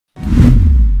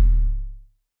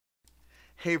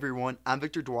Hey everyone, I'm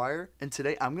Victor Dwyer, and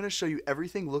today I'm going to show you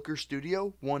everything Looker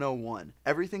Studio 101.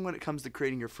 Everything when it comes to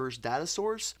creating your first data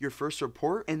source, your first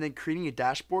report, and then creating a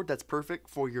dashboard that's perfect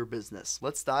for your business.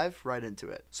 Let's dive right into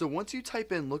it. So once you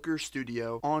type in Looker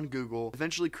Studio on Google,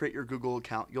 eventually create your Google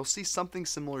account, you'll see something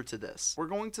similar to this. We're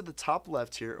going to the top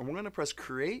left here, and we're going to press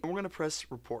Create, and we're going to press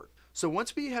Report. So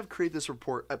once we have created this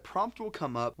report, a prompt will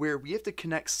come up where we have to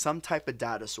connect some type of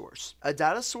data source. A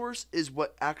data source is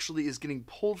what actually is getting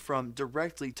pulled from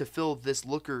directly to fill this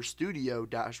Looker Studio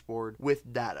dashboard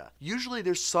with data. Usually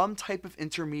there's some type of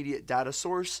intermediate data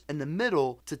source in the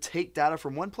middle to take data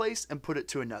from one place and put it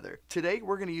to another. Today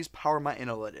we're going to use Power My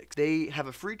Analytics. They have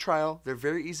a free trial. They're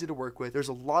very easy to work with. There's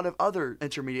a lot of other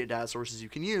intermediate data sources you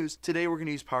can use. Today we're going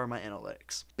to use Power My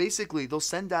Analytics. Basically, they'll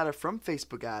send data from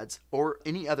Facebook ads or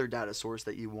any other data source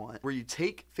that you want, where you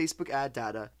take Facebook ad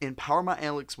data and Power My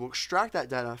Analytics will extract that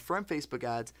data from Facebook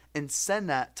ads and send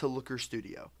that to Looker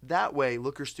Studio. That way,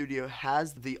 Looker Studio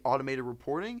has the automated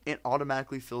reporting and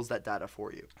automatically fills that data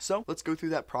for you. So let's go through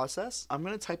that process. I'm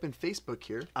going to type in Facebook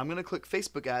here. I'm going to click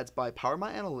Facebook ads by Power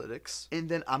My Analytics, and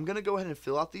then I'm going to go ahead and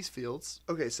fill out these fields.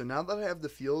 Okay, so now that I have the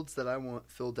fields that I want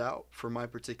filled out for my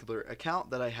particular account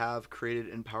that I have created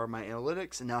in Power My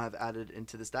Analytics and now have added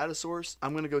into this data source,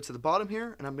 I'm going to go to the bottom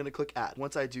here and I'm going to click add.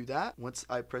 Once I do that, once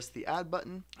I press the add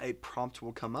button, a prompt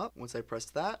will come up. Once I press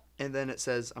that, and then it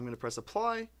says I'm going to press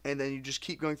apply, and then you just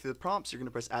keep going through the prompts. You're going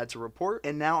to press add to report,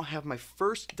 and now I have my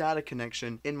first data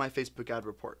connection in my Facebook ad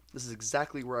report. This is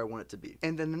exactly where I want it to be.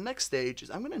 And then the next stage is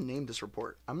I'm going to name this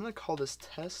report. I'm going to call this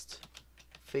test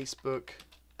Facebook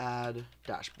ad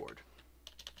dashboard.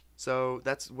 So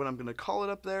that's what I'm going to call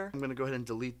it up there. I'm going to go ahead and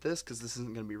delete this because this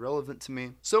isn't going to be relevant to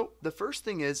me. So the first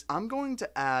thing is I'm going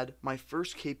to add my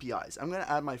first KPIs. I'm going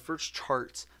to add my first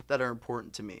charts that are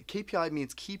important to me. KPI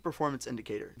means key performance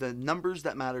indicator, the numbers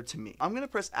that matter to me. I'm going to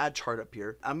press add chart up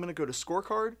here. I'm going to go to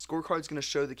scorecard. Scorecard is going to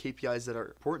show the KPIs that are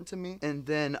important to me. And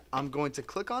then I'm going to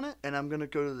click on it and I'm going to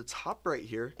go to the top right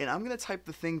here and I'm going to type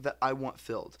the thing that I want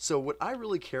filled. So what I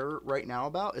really care right now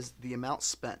about is the amount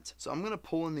spent. So I'm going to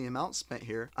pull in the amount spent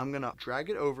here. I'm going to drag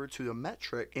it over to a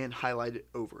metric and highlight it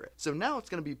over it. So now it's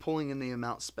going to be pulling in the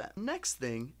amount spent. Next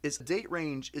thing is date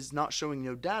range is not showing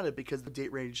no data because the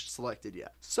date range is selected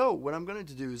yet. So what I'm going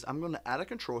to do is I'm going to add a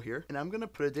control here and I'm going to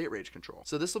put a date range control.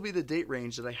 So this will be the date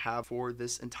range that I have for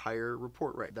this entire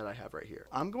report that I have right here.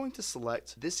 I'm going to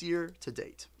select this year to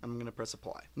date. I'm going to press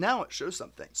apply. Now it shows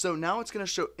something. So now it's going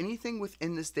to show anything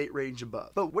within this date range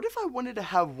above. But what if I wanted to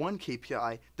have one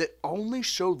KPI that only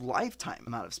showed lifetime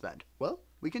amount of spend? Well,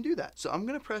 we can do that. So I'm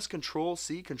going to press Control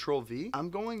C, Control V. I'm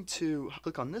going to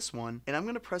click on this one and I'm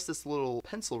going to press this little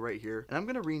pencil right here and I'm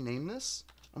going to rename this.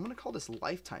 I'm going to call this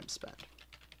lifetime spend.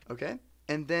 Okay.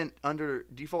 And then under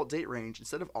default date range,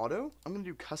 instead of auto, I'm going to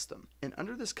do custom. And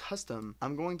under this custom,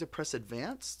 I'm going to press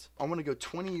advanced. I want to go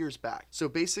 20 years back. So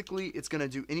basically, it's going to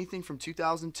do anything from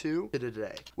 2002 to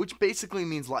today, which basically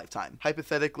means lifetime.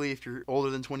 Hypothetically, if you're older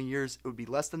than 20 years, it would be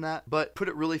less than that, but put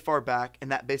it really far back,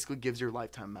 and that basically gives your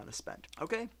lifetime amount of spend.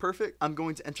 Okay, perfect. I'm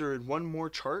going to enter in one more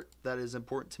chart that is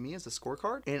important to me as a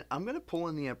scorecard, and I'm going to pull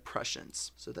in the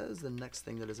impressions. So that is the next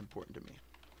thing that is important to me.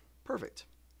 Perfect.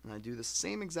 And I do the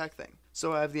same exact thing.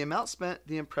 So I have the amount spent,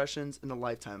 the impressions, and the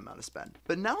lifetime amount of spend.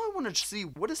 But now I want to see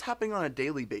what is happening on a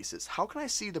daily basis. How can I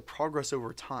see the progress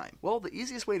over time? Well, the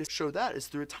easiest way to show that is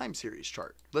through a time series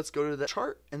chart. Let's go to the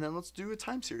chart and then let's do a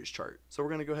time series chart. So we're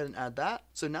going to go ahead and add that.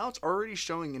 So now it's already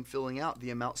showing and filling out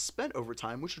the amount spent over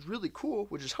time, which is really cool,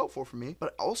 which is helpful for me.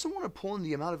 But I also want to pull in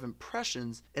the amount of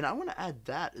impressions and I want to add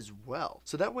that as well.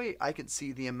 So that way I can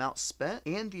see the amount spent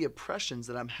and the impressions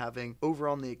that I'm having over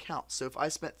on the account. So if I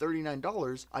spent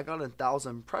 $39, I got 1,000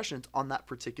 impressions on that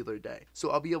particular day.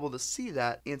 So I'll be able to see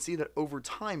that and see that over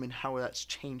time and how that's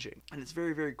changing. And it's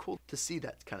very, very cool to see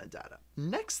that kind of data.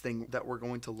 Next thing that we're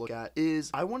going to look at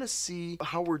is I want to see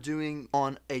how we're doing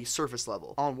on a surface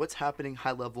level, on what's happening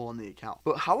high level on the account.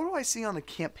 But how do I see on the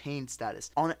campaign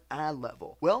status, on an ad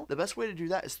level? Well, the best way to do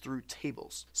that is through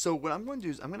tables. So what I'm going to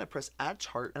do is I'm going to press add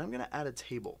chart and I'm going to add a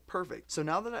table. Perfect. So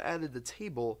now that I added the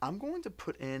table, I'm going to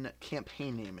put in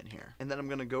campaign name in here and then I'm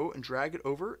going to go and drag it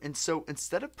over. And so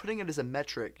instead of putting it as a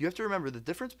metric, you have to remember the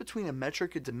difference between a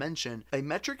metric and dimension. A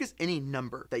metric is any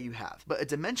number that you have, but a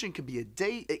dimension can be a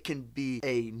date, it can be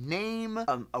a name,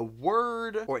 a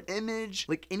word, or an image,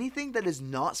 like anything that is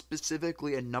not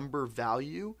specifically a number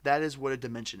value. That is what a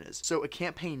dimension is. So a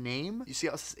campaign name, you see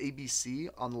how it says ABC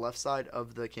on the left side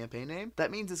of the campaign name?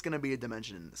 That means it's going to be a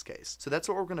dimension in this case. So that's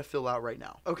what we're going to fill out right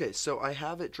now. Okay, so I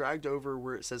have it dragged over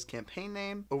where it says campaign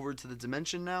name over to the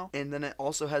dimension now, and then it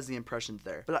also has the impressions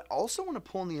there. But I also want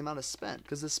to pull in the amount of spend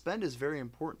because the spend is very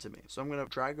important to me. So I'm going to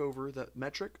drag over the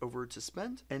metric over to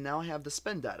spend, and now I have the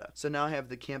spend data. So now I have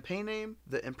the campaign name,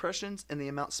 the impressions, and the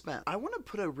amount spent. I want to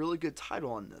put a really good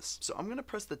title on this. So I'm going to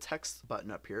press the text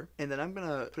button up here, and then I'm going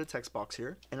to put a text box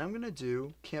here, and I'm going to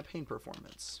do campaign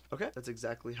performance. Okay, that's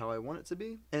exactly how I want it to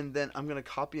be. And then I'm going to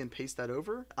copy and paste that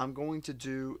over. I'm going to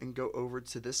do and go over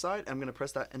to this side. I'm going to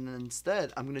press that, and then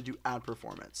instead I'm going to do ad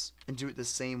performance and do it the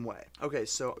same way. Okay,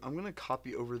 so I'm going to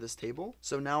copy over this table.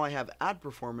 So now I have ad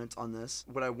performance on this.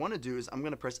 What I want to do is I'm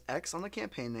going to press X on the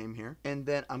campaign name here, and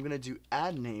then I'm going to do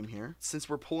ad name here. Since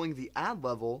we're pulling the ad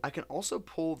level, I can also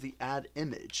pull the ad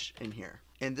image in here.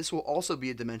 And this will also be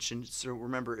a dimension, so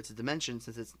remember it's a dimension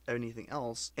since it's anything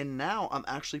else. And now I'm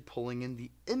actually pulling in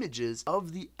the images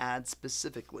of the ad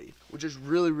specifically, which is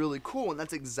really, really cool, and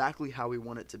that's exactly how we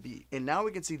want it to be. And now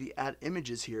we can see the ad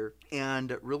images here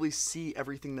and really see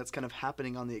everything that's kind of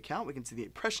happening on the account. We can see the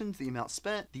impressions, the amount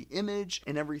spent, the image,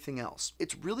 and everything else.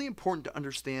 It's really important to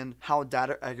understand how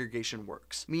data aggregation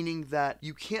works, meaning that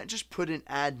you can't just put an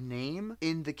ad name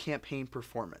in the campaign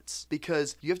performance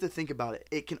because you have to think about it.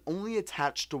 It can only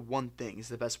attach to one thing is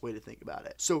the best way to think about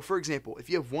it. So for example, if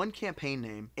you have one campaign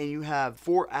name and you have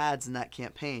 4 ads in that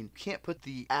campaign, you can't put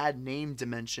the ad name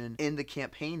dimension in the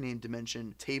campaign name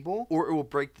dimension table or it will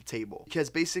break the table because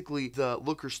basically the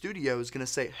Looker Studio is going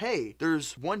to say, hey,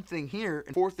 there's one thing here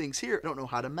and 4 things here. I don't know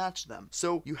how to match them.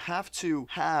 So you have to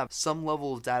have some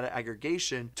level of data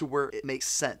aggregation to where it makes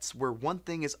sense, where one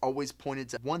thing is always pointed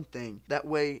to one thing. That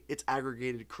way it's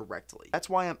aggregated correctly. That's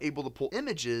why I'm able to pull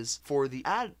images for the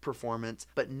ad performance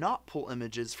but not pull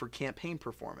images for campaign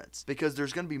performance because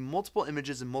there's going to be multiple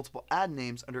images and multiple ad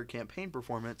names under campaign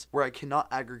performance where I cannot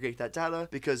aggregate that data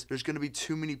because there's going to be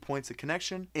too many points of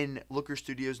connection and Looker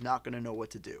Studio is not going to know what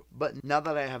to do. But now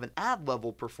that I have an ad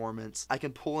level performance, I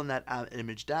can pull in that ad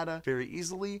image data very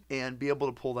easily and be able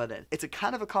to pull that in. It's a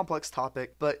kind of a complex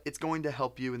topic, but it's going to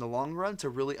help you in the long run to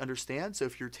really understand. So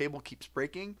if your table keeps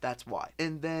breaking, that's why.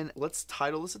 And then let's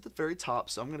title this at the very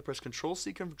top. So I'm going to press Control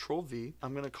C, Control V.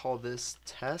 I'm going to call this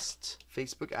Test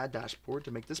Facebook Ad Dashboard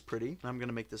to make this pretty. I'm going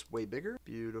to make this way bigger.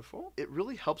 Beautiful. It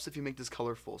really helps if you make this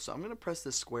colorful. So I'm going to press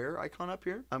this square icon up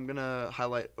here. I'm going to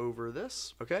highlight over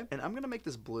this. Okay. And I'm going to make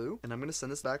this blue and I'm going to send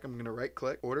this back. I'm going to right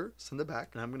click, order, send it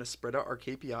back. And I'm going to spread out our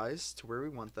KPIs to where we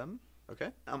want them. Okay.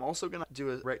 I'm also going to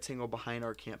do a rectangle behind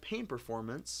our campaign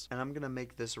performance and I'm going to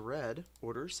make this red,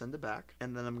 order, send it back.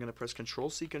 And then I'm going to press Control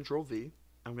C, Control V.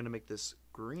 I'm going to make this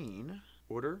green,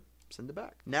 order, send it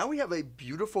back. Now we have a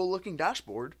beautiful looking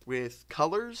dashboard with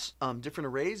colors, different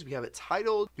arrays. We have it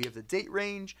titled, we have the date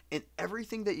range, and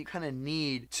everything that you kind of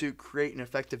need to create an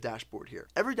effective dashboard here.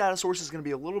 Every data source is going to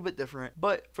be a little bit different,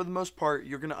 but for the most part,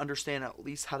 you're going to understand at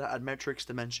least how to add metrics,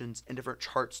 dimensions, and different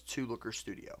charts to Looker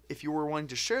Studio. If you were wanting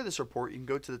to share this report, you can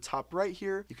go to the top right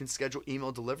here. You can schedule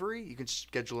email delivery. You can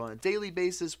schedule it on a daily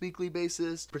basis, weekly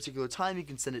basis, particular time. You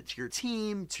can send it to your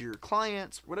team, to your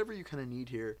clients, whatever you kind of need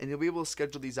here, and you'll be able to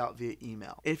schedule these out via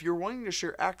email. If you're wanting to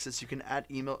share access, you can add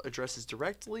email addresses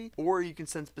directly, or you can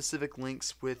send specific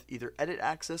links with either edit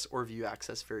access or view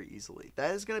access very easily.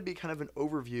 That is going to be kind of an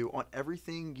overview on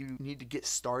everything you need to get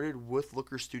started with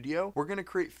Looker Studio. We're going to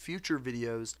create future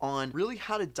videos on really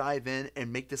how to dive in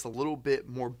and make this a little bit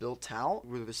more built out,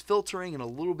 where there's filtering and a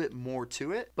little bit more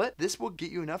to it, but this will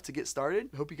get you enough to get started.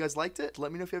 I hope you guys liked it.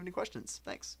 Let me know if you have any questions.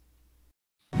 Thanks.